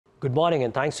Good morning,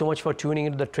 and thanks so much for tuning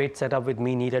into the trade setup with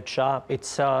me, Niraj Shah.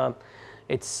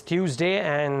 It's Tuesday,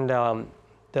 and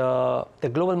the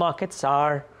global markets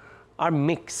are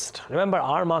mixed. Remember,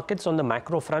 our markets on the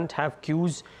macro front have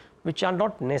cues which are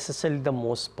not necessarily the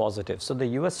most positive. So the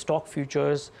US stock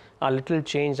futures are little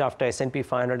changed after S&P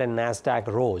 500 and Nasdaq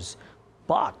rose,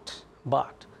 but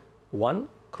one,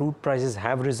 crude prices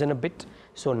have risen a bit.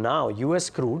 So now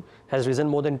US crude has risen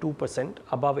more than 2%,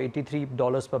 above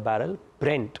 $83 per barrel.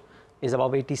 Brent is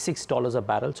above $86 a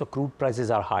barrel, so crude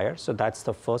prices are higher. So that's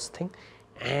the first thing.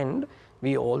 And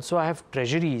we also have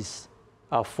treasuries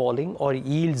falling or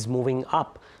yields moving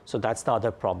up. So that's the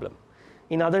other problem.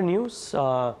 In other news,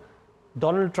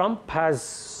 Donald Trump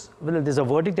there's a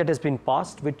verdict that has been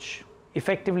passed, which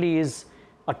effectively is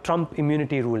a Trump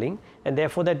immunity ruling, and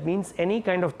therefore that means any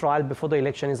kind of trial before the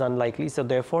election is unlikely. So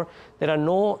therefore there's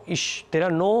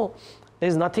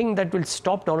nothing that will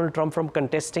stop Donald Trump from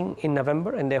contesting in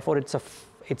November, and therefore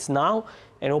it's now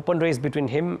an open race between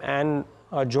him and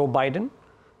Joe Biden.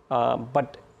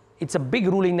 But it's a big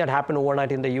ruling that happened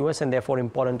overnight in the US, and therefore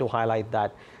important to highlight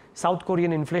that. South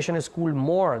Korean inflation has cooled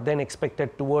more than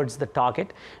expected towards the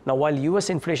target. Now, while US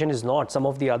inflation is not, some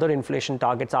of the other inflation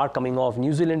targets are coming off.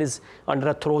 New Zealand is under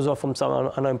a throes of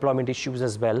some unemployment issues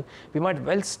as well. We might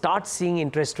well start seeing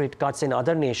interest rate cuts in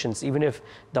other nations, even if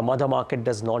the mother market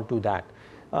does not do that.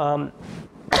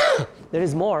 There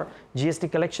is more.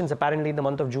 GST collections apparently in the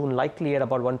month of June likely at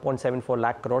about 1.74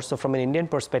 lakh crores. So from an Indian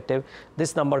perspective,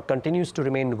 this number continues to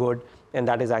remain good, and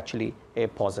that is actually a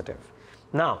positive.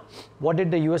 Now, what did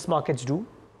the US markets do?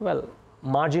 Well,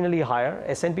 marginally higher.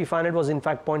 S&P 500 was in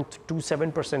fact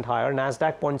 0.27% higher,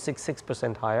 Nasdaq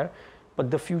 0.66% higher, but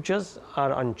the futures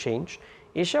are unchanged.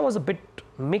 Asia was a bit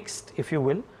mixed, if you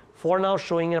will, for now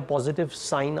showing a positive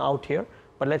sign out here,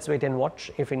 but let's wait and watch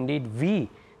if indeed we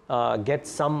get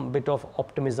some bit of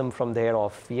optimism from there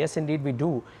off. Yes, indeed we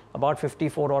do, about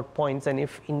 54 odd points, and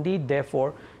if indeed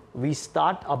therefore we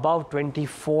start above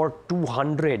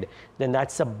 24,200, then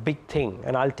that's a big thing,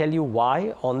 and I'll tell you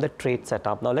why on the trade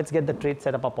setup. Now let's get the trade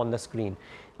setup up on the screen.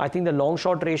 I think the long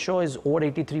short ratio is over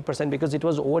 83% because it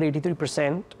was over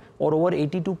 83% or over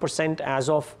 82% as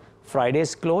of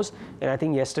Friday's close, and I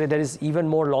think yesterday there is even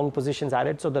more long positions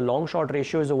added. So the long short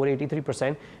ratio is over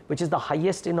 83%, which is the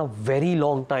highest in a very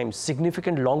long time.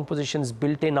 Significant long positions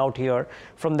built in out here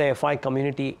from the FI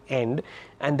community end,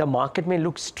 and the market may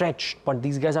look stretched, but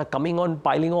these guys are coming on,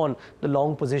 piling on the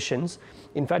long positions.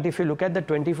 In fact, if you look at the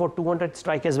 24,200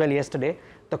 strike as well yesterday,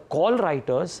 the call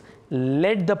writers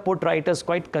led the put writers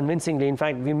quite convincingly. In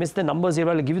fact, we missed the numbers here.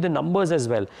 I'll give you the numbers as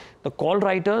well. The call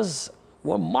writers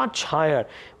were much higher,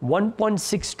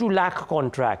 1.62 lakh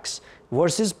contracts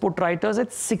versus put writers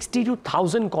at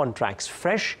 62,000 contracts,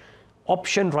 fresh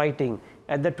option writing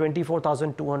at the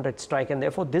 24,200 strike, and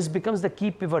therefore this becomes the key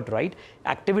pivot, right?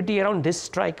 Activity around this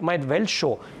strike might well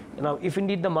show. Now, if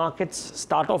indeed the markets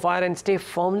start off higher and stay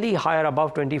firmly higher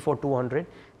above 24,200,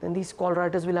 then these call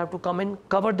writers will have to come and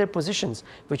cover their positions,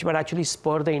 which might actually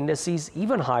spur the indices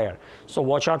even higher. So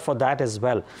watch out for that as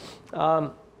well.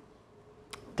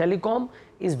 Telecom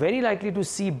is very likely to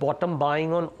see bottom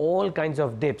buying on all kinds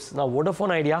of dips. Now,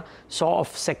 Vodafone Idea saw a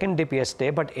second dip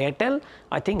yesterday, but Airtel,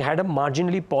 I think, had a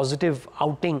marginally positive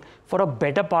outing for a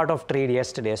better part of trade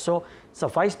yesterday. So,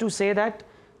 suffice to say that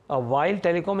while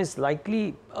Telecom is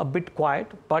likely a bit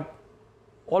quiet, but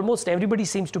almost everybody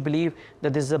seems to believe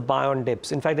that this is a buy on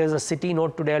dips. In fact, there's a Citi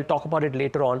note today, I'll talk about it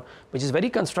later on, which is very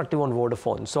constructive on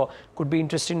Vodafone. So, could be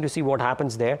interesting to see what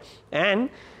happens there. And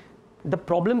the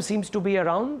problem seems to be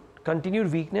around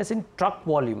continued weakness in truck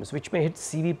volumes, which may hit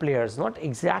CV players, not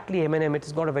exactly M&M. It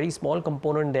has got a very small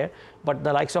component there, but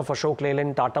the likes of Ashok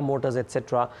Leyland, Tata Motors,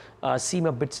 etc. Seem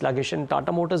a bit sluggish. And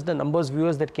Tata Motors, the numbers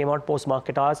viewers that came out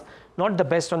post-market hours, not the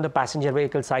best on the passenger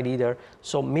vehicle side either.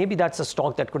 So maybe that's a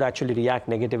stock that could actually react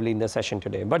negatively in the session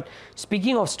today. But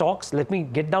speaking of stocks, let me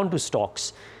get down to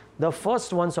stocks. The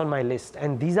first ones on my list,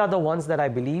 and these are the ones that I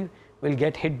believe will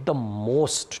get hit the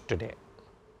most today.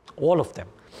 All of them.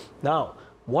 Now,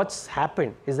 what's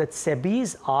happened is that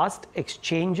SEBI's asked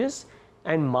exchanges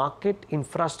and market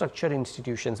infrastructure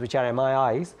institutions, which are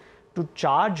MIIs, to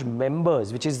charge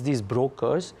members, which is these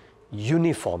brokers,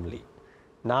 uniformly.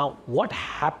 Now, what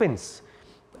happens?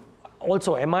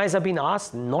 Also, MIs have been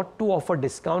asked not to offer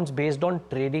discounts based on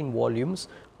trading volumes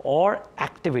or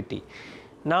activity.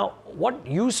 Now, what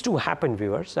used to happen,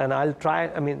 viewers, and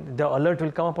the alert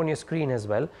will come up on your screen as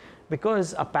well,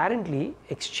 because apparently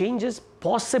exchanges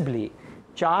possibly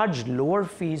charge lower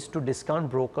fees to discount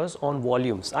brokers on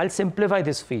volumes. I'll simplify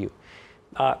this for you.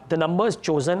 The numbers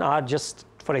chosen are just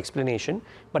for explanation,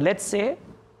 but let's say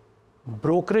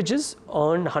brokerages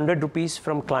earn 100 rupees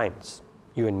from clients.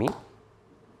 you and me.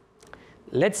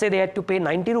 Let's say they had to pay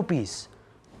 90 rupees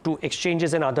to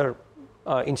exchanges and other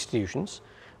institutions,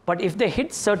 but if they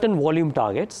hit certain volume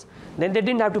targets, then they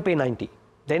didn't have to pay 90.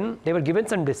 Then they were given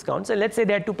some discounts, and let's say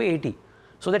they had to pay 80.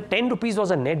 So that 10 rupees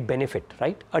was a net benefit,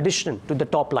 right? Addition to the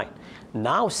top line.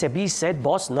 Now SEBI said,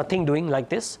 boss, nothing doing like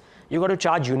this. You got to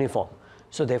charge uniform.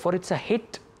 So therefore, it's a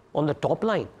hit on the top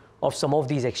line of some of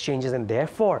these exchanges, and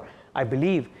therefore, I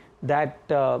believe that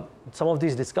some of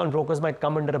these discount brokers might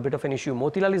come under a bit of an issue.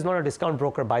 Motilal is not a discount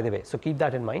broker, by the way, so keep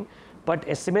that in mind. But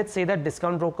estimates say that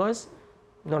discount brokers,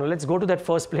 no, let's go to that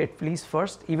first plate, please,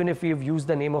 first. Even if we've used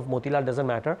the name of Motilal, doesn't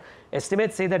matter.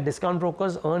 Estimates say that discount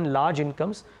brokers earn large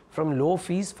incomes from low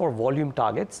fees for volume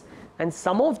targets, and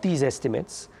some of these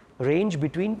estimates range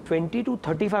between 20 to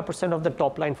 35% of the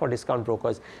top line for discount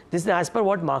brokers. This is as per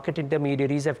what market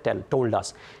intermediaries have told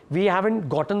us. We haven't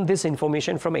gotten this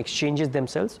information from exchanges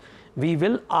themselves. We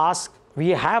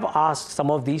have asked some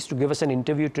of these to give us an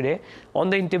interview today. On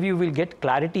the interview, we'll get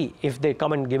clarity if they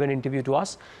come and give an interview to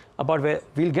us about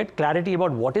we'll get clarity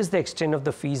about what is the extent of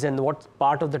the fees and what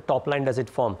part of the top line does it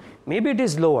form. Maybe it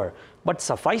is lower, but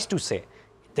suffice to say,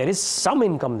 there is some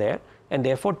income there, and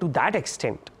therefore to that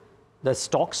extent, the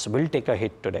stocks will take a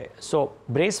hit today. So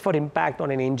brace for impact on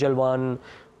an Angel One,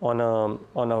 on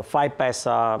a 5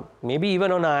 Paisa, maybe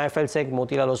even on a IFL Sec,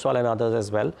 Motilal Oswal and others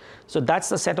as well. So that's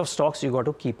the set of stocks you got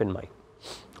to keep in mind.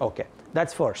 Okay,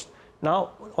 that's first.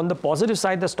 Now, on the positive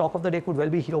side, the stock of the day could well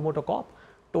be Hero MotoCorp.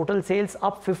 Total sales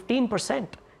up 15%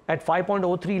 at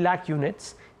 5.03 lakh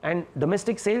units, and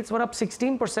domestic sales were up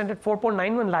 16% at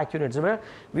 4.91 lakh units.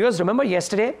 Viewers, remember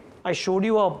yesterday I showed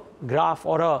you a graph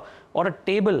or a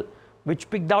table which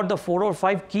picked out the 4 or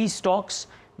 5 key stocks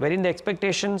wherein the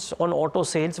expectations on auto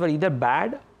sales were either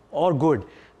bad or good.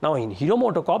 Now in Hero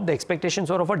MotoCorp, the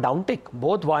expectations were of a downtick,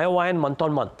 both YOY and month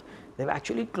on month. They've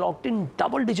actually clocked in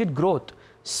double-digit growth.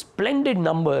 Splendid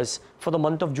numbers for the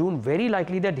month of June. Very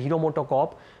likely that Hero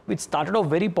MotoCorp, which started off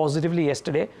very positively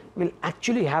yesterday, will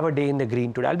actually have a day in the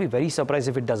green today. I'll be very surprised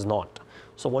if it does not.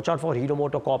 So watch out for Hero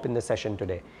MotoCorp in the session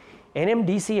today.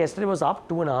 NMDC yesterday was up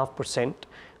 2.5%,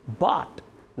 but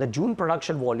the June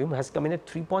production volume has come in at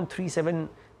 3.37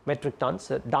 metric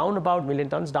tons, down about million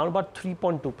tons, down about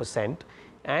 3.2%,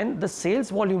 and the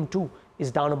sales volume too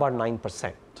is down about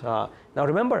 9%. Now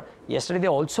remember, yesterday they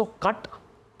also cut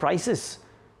prices,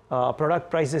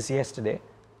 product prices yesterday.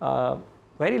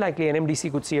 Very likely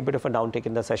NMDC could see a bit of a downtick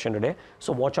in the session today.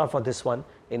 So watch out for this one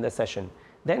in the session.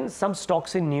 Then some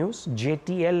stocks in news.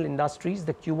 JTL Industries,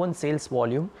 the Q1 sales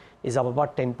volume is up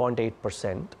about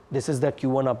 10.8%. This is the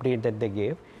Q1 update that they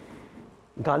gave.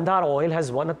 Gandhar Oil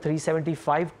has won a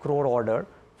 375 crore order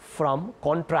from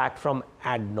contract from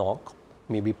ADNOC,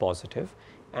 maybe positive.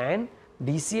 And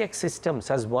DCX Systems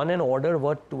has won an order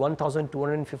worth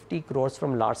 1,250 crores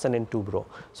from Larsen & Toubro.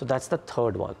 So that's the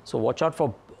third one. So watch out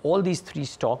for all these 3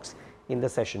 stocks in the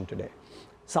session today.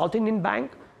 South Indian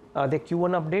Bank, the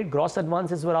Q1 update, gross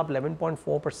advances were up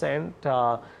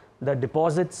 11.4%. The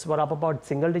deposits were up about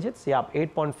single digits, yeah,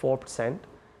 8.4%.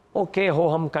 Okay,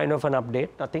 ho-hum kind of an update,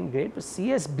 nothing great. But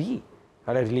CSB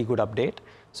had a really good update.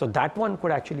 So that one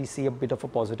could actually see a bit of a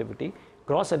positivity.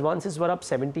 Gross advances were up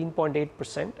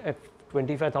 17.8% at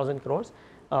 25,000 crores.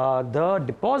 The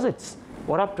deposits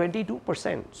were up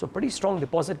 22%. So pretty strong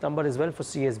deposit number as well for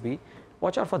CSB.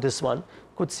 Watch out for this one.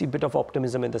 Could see a bit of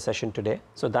optimism in the session today.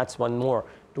 So that's one more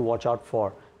to watch out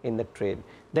for in the trade.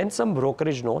 Then some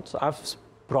brokerage notes. I've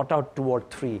brought out 2 or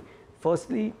 3.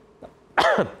 Firstly,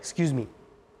 excuse me,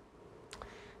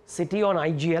 Citi on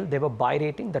IGL, they have a buy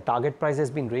rating. The target price has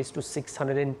been raised to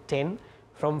 610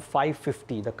 from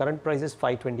 550. The current price is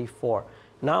 524.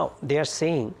 Now, they are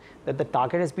saying that the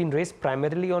target has been raised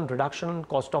primarily on reduction in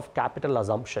cost of capital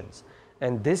assumptions.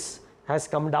 And this has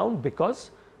come down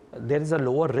because there is a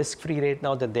lower risk-free rate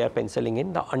now that they are penciling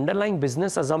in. The underlying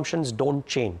business assumptions don't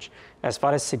change as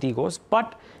far as Citi goes,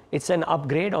 but it's an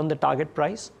upgrade on the target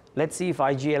price. Let's see if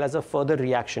IGL has a further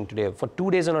reaction today. For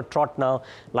 2 days on a trot now,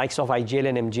 likes of IGL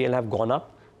and MGL have gone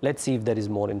up. Let's see if there is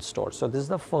more in store. So this is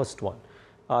the first one.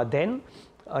 Then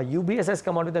UBS has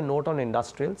come out with a note on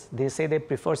industrials. They say they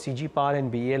prefer CG Power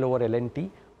and BEL over L&T,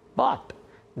 but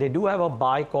they do have a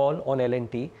buy call on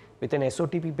L&T with an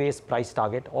SOTP based price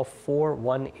target of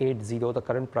 4180. The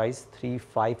current price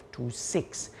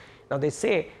 3526. Now they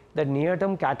say that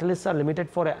near-term catalysts are limited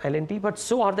for L&T, but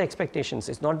so are the expectations.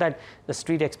 It's not that the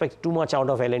street expects too much out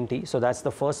of L&T. So that's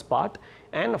the first part.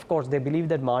 And of course, they believe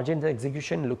that margins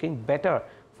execution looking better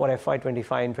for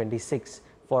FY25 and 26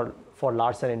 for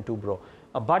Larsen & Toubro.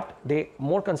 But they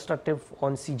more constructive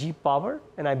on CG Power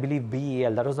and I believe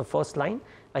BEL. That was the first line.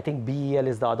 I think BEL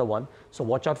is the other one. So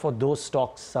watch out for those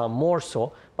stocks more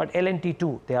so. But L&T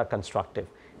too, they are constructive.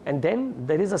 And then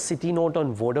there is a Citi note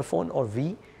on Vodafone or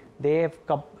V. They have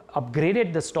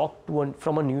upgraded the stock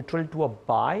from a neutral to a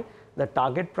buy. The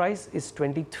target price is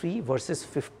 23 versus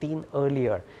 15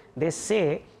 earlier. They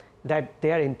say that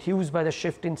they are enthused by the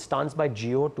shift in stance by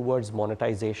Jio towards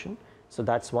monetization. So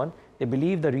that's one. They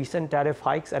believe the recent tariff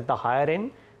hikes at the higher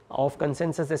end of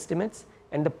consensus estimates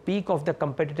and the peak of the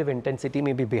competitive intensity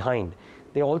may be behind.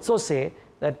 They also say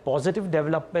that positive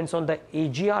developments on the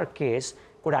AGR case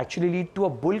could actually lead to a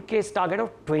bull case target of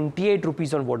 28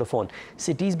 rupees on Vodafone.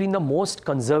 Citi's been the most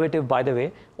conservative, by the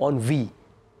way, on V.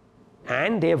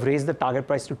 And they have raised the target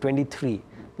price to 23,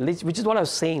 which is what I was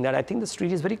saying, that I think the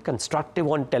street is very constructive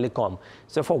on telecom.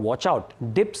 So for watch out,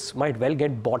 dips might well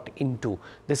get bought into.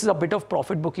 This is a bit of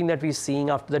profit booking that we're seeing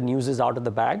after the news is out of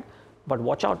the bag. But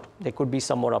watch out, there could be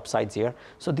some more upsides here.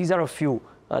 So these are a few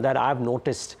that I've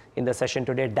noticed in the session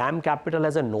today. DAM Capital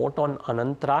has a note on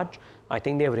Anantraj. I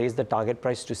think they've raised the target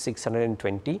price to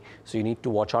 620. So you need to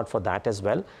watch out for that as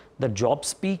well. The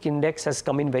Jobs Peak Index has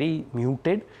come in very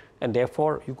muted. And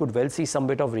therefore, you could well see some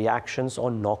bit of reactions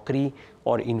on Naukri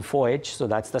or Info Edge. So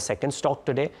that's the second stock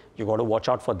today. You got to watch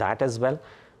out for that as well.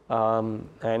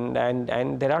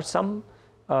 And there are some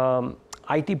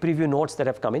IT preview notes that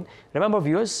have come in. Remember,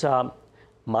 viewers,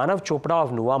 Manav Chopra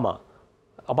of Nuvama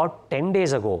about 10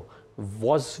 days ago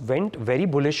went very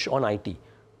bullish on IT.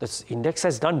 This index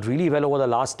has done really well over the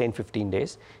last 10-15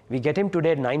 days. We get him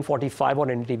today at 9:45 on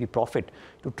NDTV Profit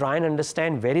to try and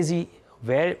understand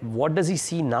what does he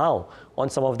see now on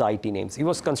some of the IT names. He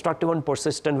was constructive on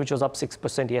Persistent, which was up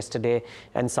 6% yesterday,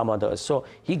 and some others. So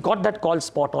he got that call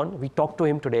spot on. We talked to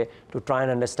him today to try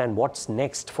and understand what's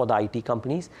next for the IT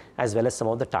companies as well as some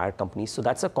of the tire companies. So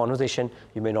that's a conversation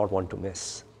you may not want to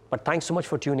miss. But thanks so much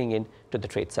for tuning in to the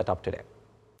Trade Setup today.